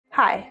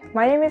Hi,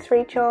 my name is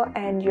Rachel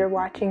and you're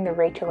watching the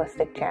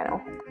Rachelistic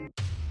channel.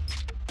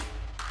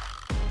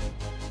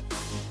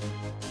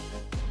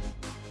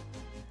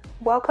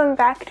 Welcome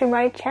back to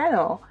my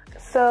channel.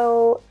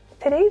 So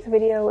today's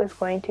video is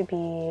going to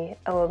be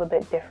a little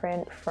bit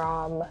different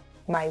from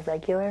my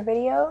regular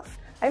videos.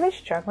 I've been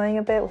struggling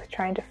a bit with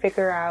trying to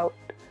figure out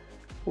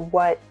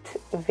what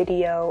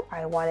video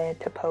I wanted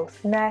to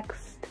post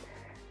next.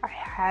 I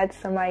had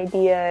some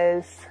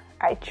ideas.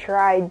 I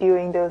tried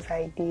doing those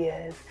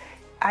ideas.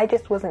 I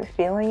just wasn't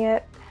feeling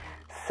it.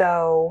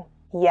 So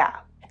yeah,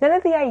 none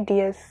of the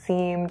ideas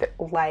seemed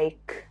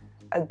like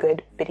a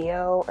good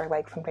video or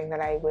like something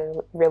that I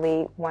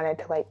really wanted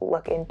to like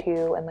look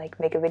into and like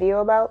make a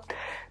video about.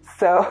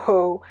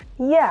 So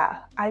yeah,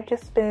 I've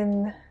just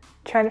been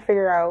trying to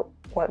figure out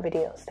what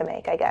videos to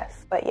make, I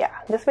guess. But yeah,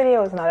 this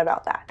video is not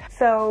about that.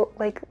 So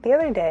like the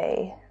other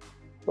day,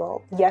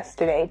 well,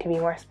 yesterday to be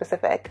more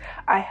specific,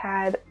 I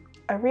had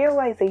a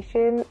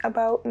realization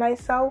about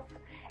myself,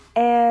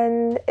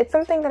 and it's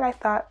something that I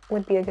thought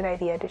would be a good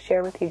idea to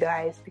share with you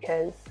guys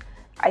because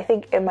I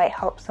think it might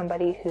help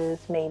somebody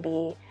who's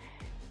maybe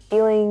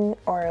feeling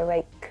or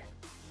like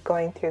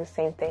going through the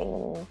same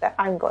thing that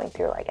I'm going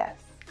through, I guess,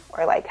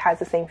 or like has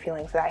the same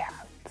feelings that I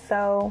have.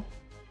 So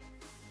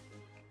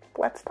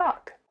let's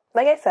talk.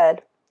 Like I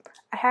said,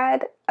 I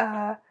had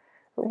a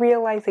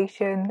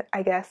realization,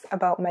 I guess,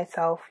 about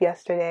myself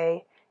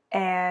yesterday,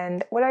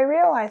 and what I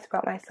realized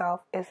about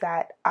myself is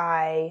that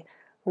I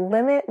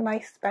limit my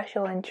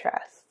special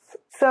interests.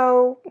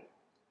 So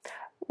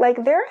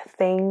like there are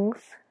things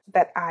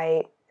that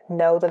I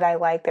know that I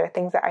like, there are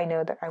things that I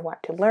know that I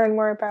want to learn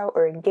more about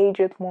or engage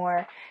with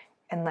more,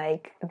 and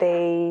like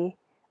they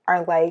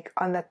are like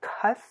on the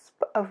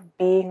cusp of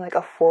being like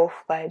a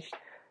full-fledged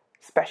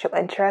special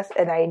interest,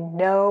 and I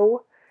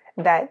know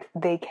that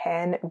they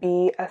can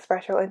be a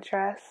special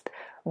interest,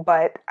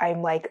 but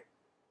I'm like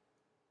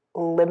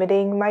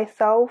limiting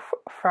myself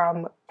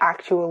from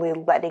actually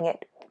letting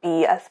it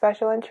be a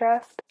special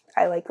interest.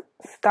 I like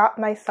stop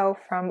myself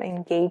from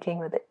engaging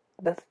with it,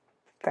 with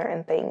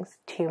certain things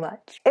too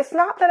much. It's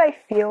not that I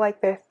feel like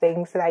there's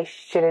things that I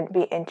shouldn't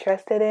be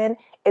interested in.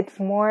 It's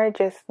more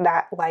just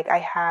that like I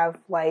have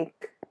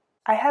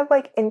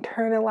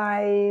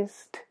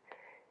internalized,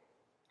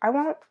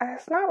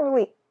 it's not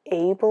really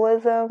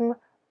ableism,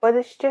 but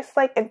it's just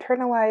like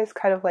internalized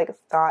kind of like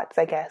thoughts,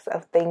 I guess,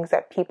 of things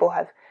that people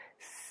have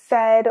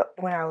said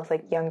when I was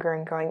like younger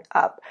and growing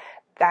up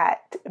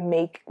that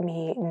make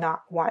me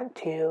not want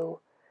to,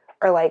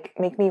 or like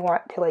make me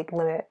want to like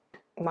limit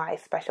my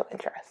special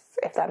interests,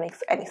 if that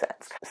makes any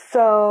sense.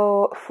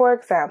 So for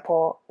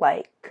example,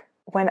 like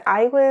when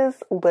I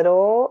was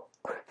little,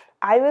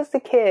 I was the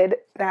kid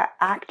that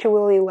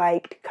actually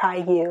liked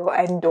Caillou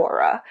and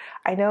Dora.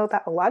 I know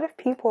that a lot of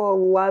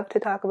people love to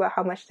talk about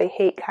how much they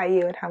hate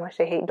Caillou and how much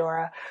they hate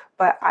Dora,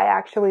 but I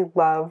actually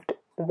loved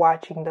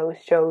watching those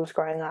shows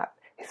growing up,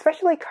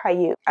 especially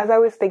Caillou. As I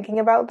was thinking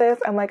about this,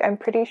 I'm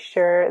pretty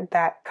sure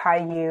that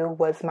Caillou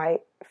was my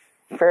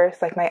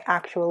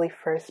actually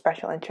first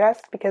special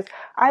interest because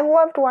I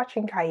loved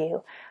watching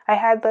Caillou. I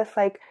had this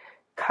like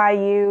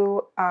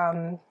Caillou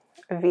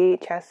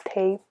VHS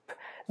tape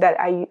that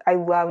I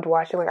loved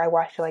watching. Like I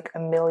watched it like a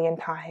million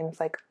times.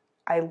 Like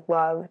I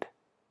loved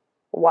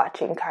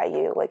watching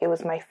Caillou. Like it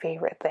was my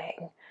favorite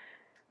thing.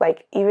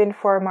 Like even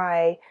for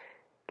my,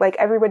 like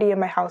everybody in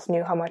my house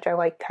knew how much I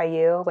liked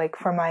Caillou. Like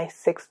for my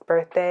 6th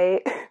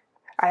birthday,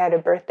 I had a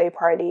birthday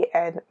party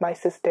and my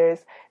sisters,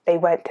 they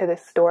went to the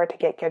store to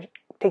get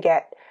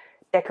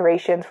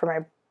decorations for my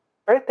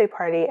birthday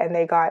party, and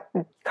they got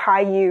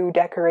Caillou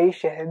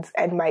decorations,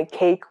 and my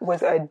cake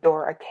was a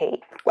Dora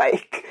cake.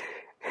 Like,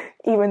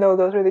 even though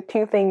those are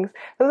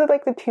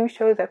like the two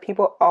shows that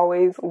people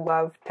always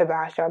love to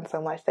bash on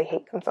so much, they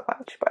hate them so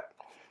much, but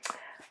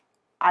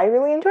I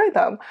really enjoyed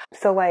them.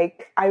 So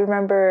like, I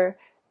remember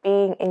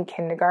being in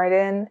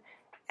kindergarten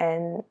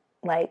and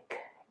like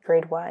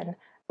grade 1.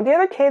 The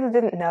other kids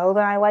didn't know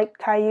that I liked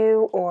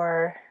Caillou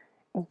or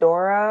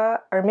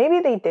Dora, or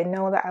maybe they did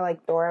know that I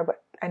liked Dora,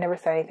 but I never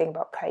said anything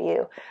about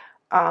Caillou.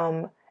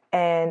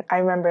 And I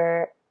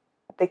remember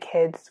the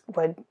kids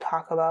would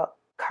talk about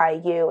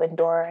Caillou and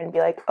Dora and be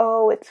like,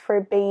 oh, it's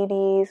for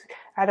babies.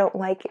 I don't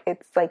like it.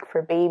 It's like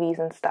for babies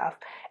and stuff.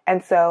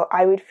 And so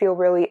I would feel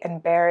really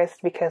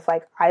embarrassed because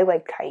like I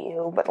like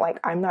Caillou, but like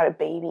I'm not a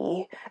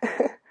baby.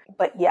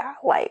 But yeah,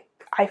 like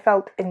I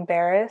felt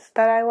embarrassed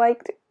that I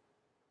liked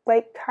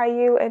like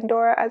Caillou and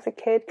Dora as a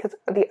kid because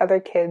the other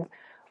kids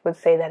would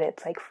say that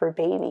it's like for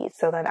babies.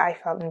 So then I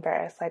felt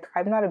embarrassed, like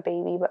I'm not a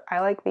baby, but I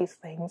like these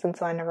things, and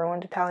so I never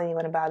wanted to tell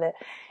anyone about it.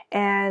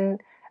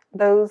 And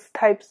those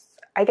types,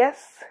 I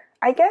guess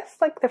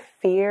like the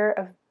fear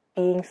of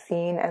being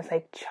seen as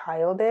like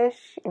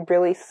childish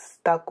really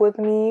stuck with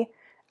me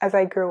as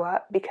I grew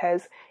up,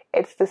 because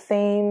it's the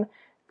same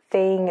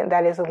thing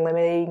that is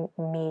limiting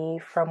me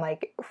from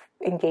like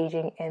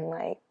engaging in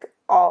like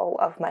all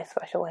of my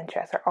special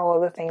interests or all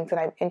of the things that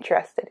I'm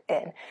interested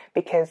in,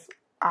 because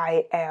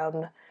I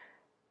am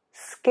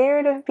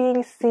scared of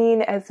being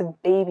seen as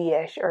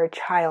babyish or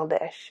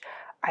childish,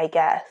 I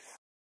guess.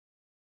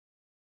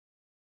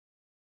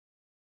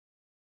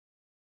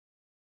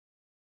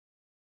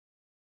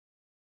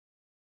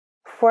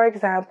 for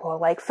example,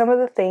 like some of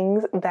the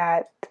things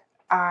that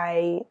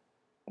are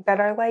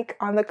like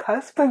on the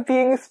cusp of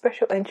being a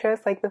special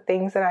interest, like the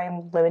things that I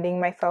am limiting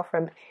myself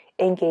from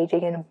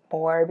engaging in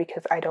more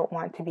because I don't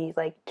want to be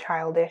like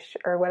childish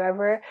or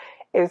whatever,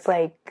 is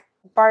like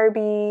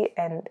Barbie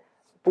and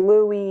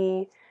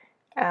Bluey,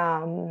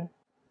 and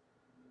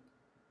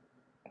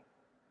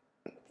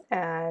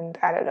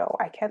I don't know,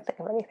 I can't think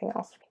of anything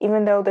else.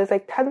 Even though there's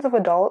like tons of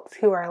adults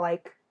who are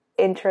like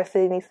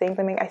interested in these things.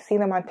 I mean, I see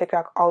them on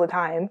TikTok all the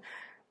time.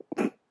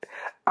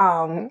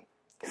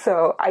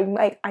 So I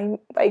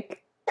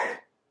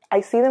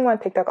see them on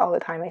TikTok all the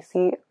time. I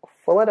see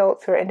full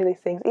adults who are into these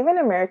things. Even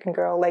American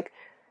Girl, like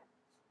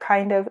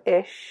kind of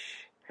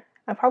ish.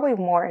 I'm probably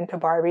more into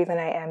Barbie than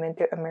I am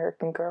into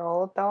American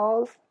Girl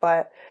dolls,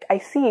 but I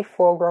see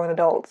full grown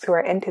adults who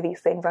are into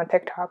these things on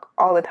TikTok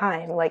all the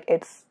time. Like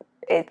it's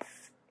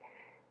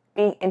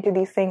being into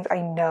these things, I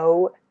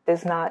know,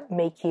 does not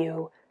make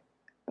you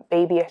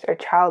babyish or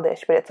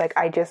childish, but it's like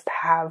I just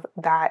have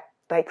that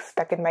like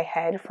stuck in my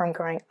head from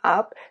growing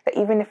up, that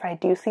even if I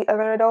do see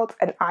other adults,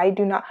 and I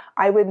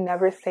would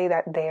never say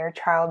that they're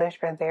childish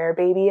or they're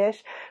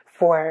babyish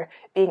for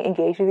being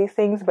engaged with these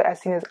things, but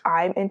as soon as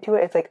I'm into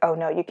it, it's like, oh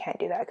no, you can't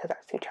do that because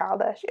that's too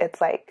childish.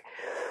 It's like,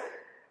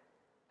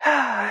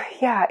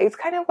 yeah, it's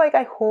kind of like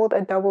I hold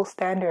a double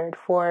standard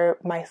for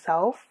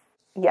myself.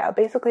 Yeah,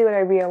 basically what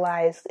I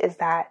realized is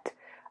that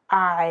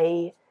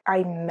I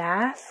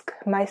mask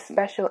my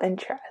special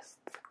interests,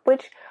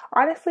 which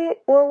honestly,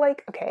 well,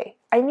 like, okay,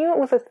 I knew it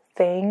was a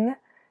thing,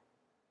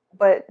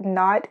 but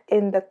not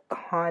in the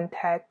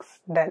context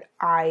that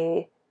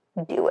I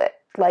do it.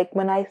 Like,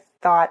 when I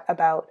thought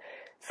about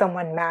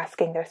someone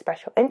masking their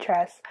special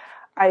interests,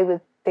 I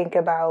would think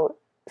about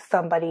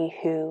somebody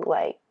who,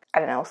 like, I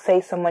don't know,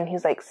 say someone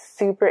who's like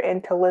super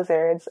into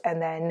lizards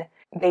and then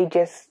they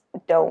just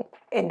don't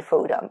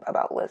info dump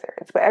about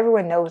lizards. But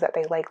everyone knows that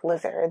they like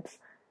lizards.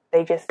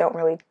 They just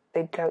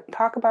they don't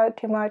talk about it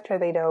too much, or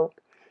they don't,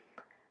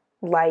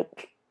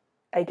 like,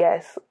 I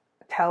guess,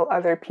 tell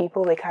other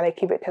people. They kind of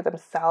keep it to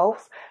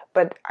themselves.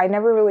 But I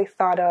never really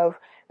thought of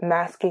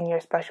masking your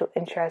special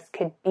interest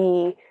could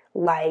be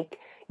like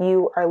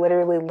you are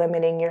literally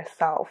limiting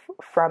yourself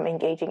from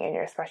engaging in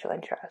your special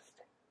interest,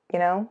 you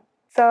know?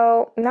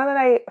 So now that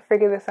I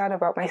figured this out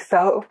about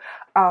myself,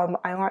 I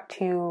want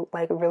to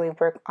like really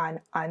work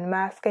on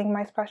unmasking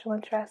my special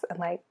interests and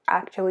like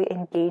actually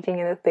engaging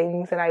in the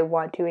things that I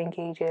want to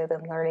engage in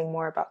and learning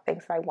more about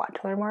things that I want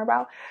to learn more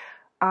about,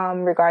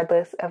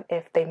 regardless of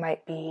if they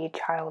might be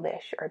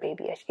childish or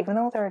babyish, even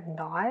though they're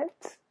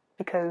not,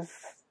 because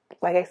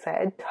like I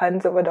said,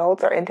 tons of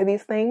adults are into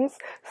these things,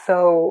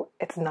 so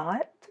it's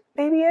not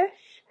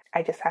babyish.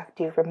 I just have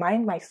to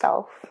remind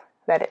myself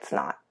that it's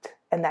not,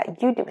 and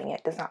that you doing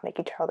it does not make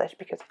you childish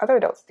because other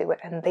adults do it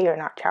and they are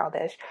not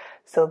childish.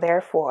 So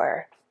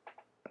therefore,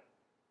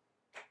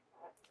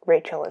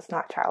 Rachel is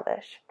not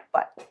childish.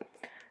 But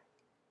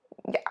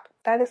yeah,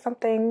 that is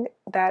something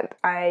that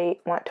I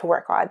want to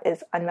work on,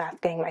 is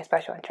unmasking my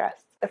special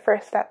interests. The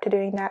first step to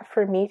doing that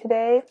for me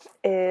today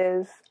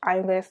is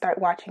I'm going to start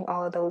watching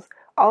all of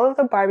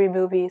the Barbie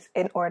movies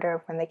in order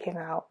of when they came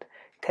out,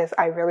 because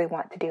I really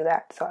want to do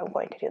that, so I'm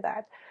going to do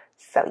that.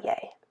 So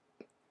yay.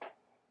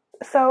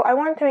 So I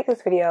wanted to make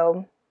this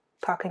video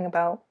talking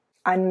about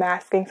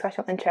unmasking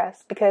special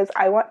interests because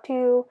I want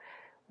to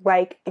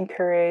like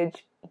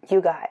encourage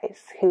you guys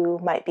who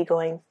might be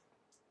going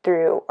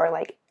through or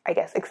like, I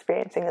guess,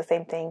 experiencing the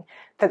same thing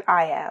that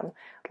I am.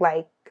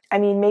 Like, I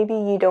mean, maybe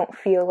you don't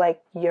feel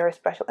like your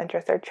special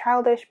interests are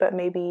childish, but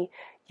maybe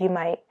you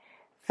might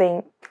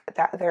think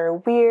that they're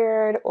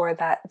weird or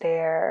that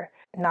they're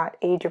not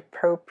age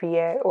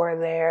appropriate or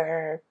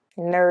they're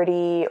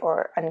nerdy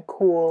or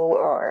uncool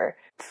or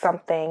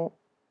something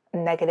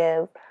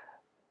negative.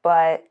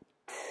 But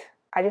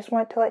I just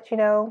want to let you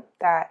know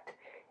that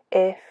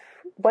if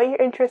what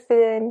you're interested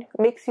in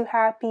makes you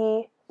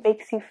happy,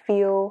 makes you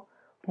feel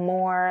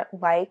more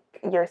like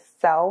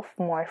yourself,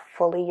 more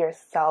fully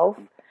yourself,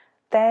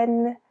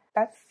 then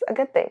that's a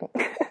good thing.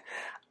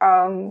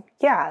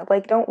 Yeah,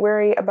 like, don't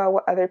worry about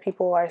what other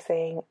people are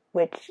saying,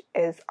 which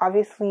is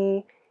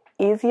obviously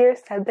easier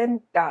said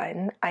than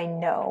done. I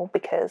know,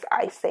 because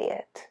I say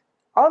it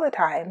all the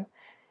time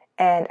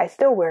and I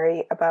still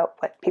worry about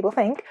what people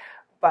think.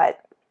 But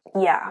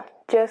yeah,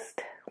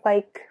 just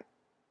like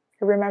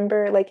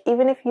remember, like,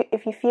 even if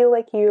you feel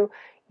like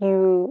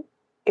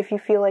if you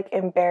feel like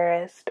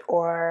embarrassed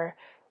or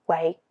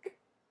like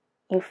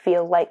you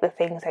feel like the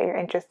things that you're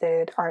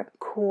interested in aren't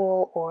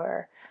cool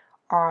or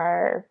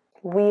are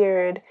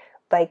weird,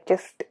 like,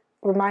 just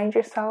remind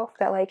yourself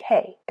that, like,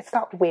 hey, it's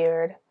not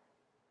weird,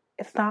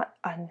 it's not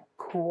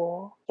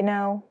uncool, you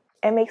know?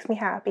 It makes me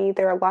happy.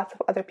 There are lots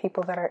of other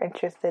people that are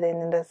interested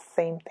in the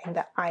same thing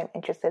that I'm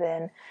interested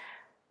in,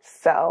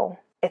 so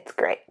it's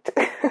great.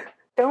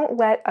 Don't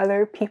let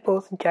other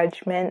people's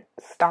judgment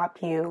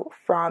stop you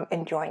from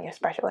enjoying your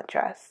special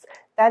interests.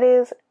 That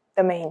is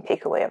the main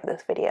takeaway of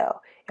this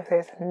video. If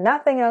there's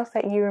nothing else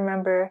that you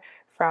remember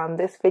from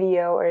this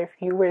video, or if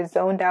you were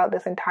zoned out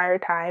this entire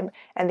time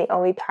and the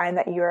only time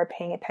that you are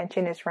paying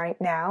attention is right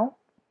now,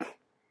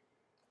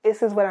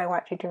 this is what I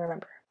want you to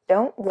remember.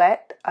 Don't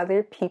let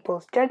other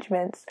people's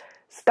judgments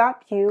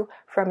stop you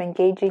from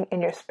engaging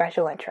in your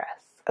special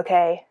interests,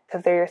 okay?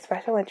 Because they're your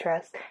special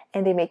interests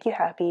and they make you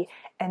happy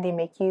and they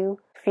make you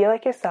feel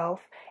like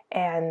yourself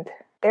and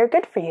they're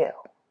good for you.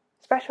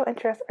 Special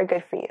interests are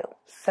good for you.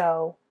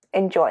 So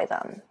enjoy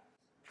them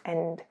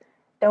and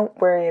don't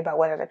worry about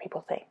what other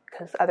people think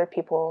because other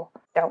people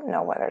don't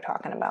know what they're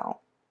talking about.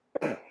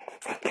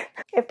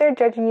 If they're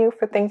judging you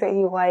for things that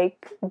you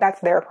like,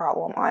 that's their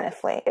problem,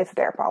 honestly. It's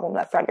their problem.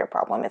 That's not your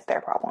problem. It's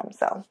their problem.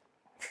 So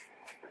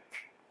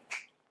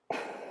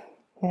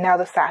now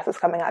the sass is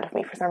coming out of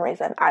me for some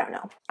reason. I don't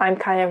know. I'm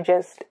kind of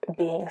just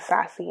being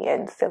sassy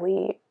and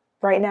silly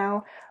right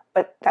now,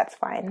 but that's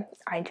fine.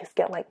 I just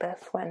get like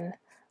this when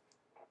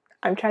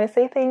I'm trying to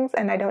say things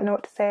and I don't know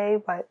what to say,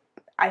 but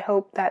I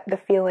hope that the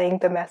feeling,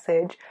 the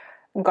message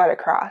got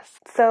across.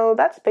 So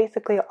that's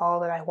basically all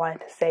that I wanted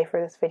to say for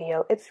this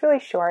video. It's really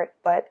short,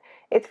 but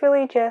it's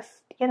really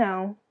just,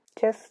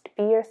 just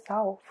be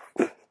yourself,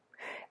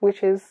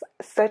 which is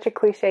such a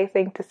cliche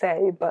thing to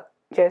say, but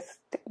just,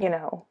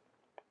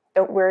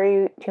 don't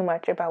worry too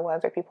much about what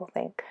other people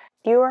think.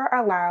 You are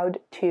allowed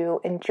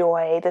to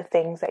enjoy the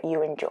things that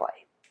you enjoy.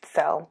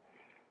 So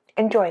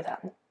enjoy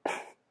them.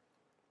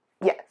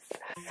 Yes.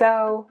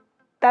 So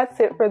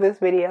that's it for this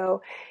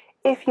video.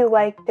 If you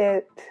liked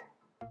it,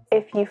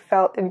 if you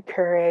felt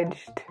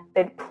encouraged,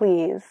 then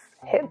please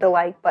hit the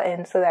like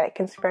button so that it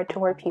can spread to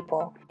more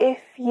people. If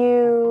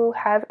you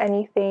have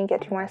anything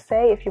that you want to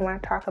say, if you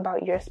want to talk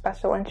about your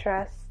special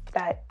interests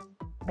that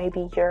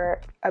maybe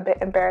you're a bit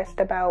embarrassed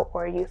about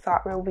or you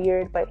thought were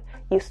weird but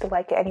you still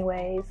like it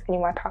anyways and you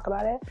want to talk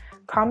about it,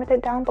 comment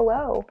it down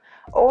below.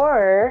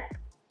 Or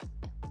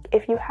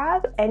if you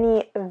have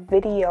any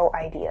video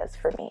ideas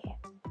for me,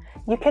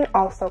 you can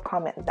also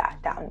comment that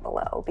down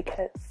below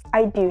because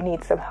I do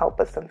need some help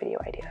with some video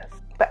ideas.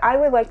 But I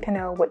would like to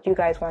know what you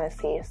guys want to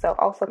see, so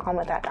also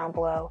comment that down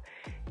below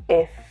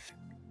if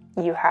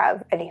you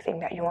have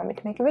anything that you want me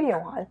to make a video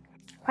on.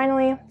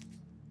 Finally,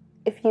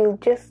 if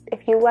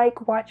you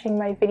like watching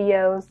my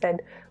videos, then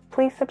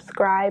please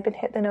subscribe and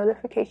hit the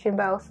notification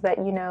bell so that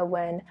you know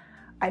when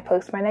I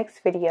post my next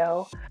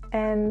video.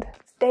 And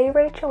stay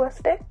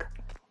Rachelistic,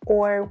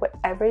 or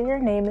whatever your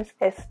name is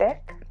istic.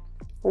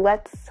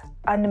 Let's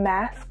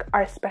unmask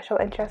our special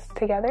interests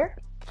together,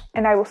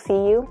 and I will see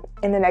you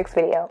in the next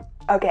video.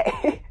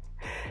 Okay.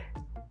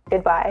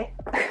 Goodbye.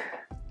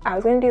 I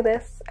was gonna do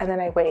this and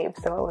then I waved,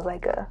 so it was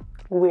like a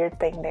weird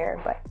thing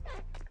there, but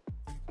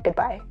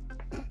goodbye.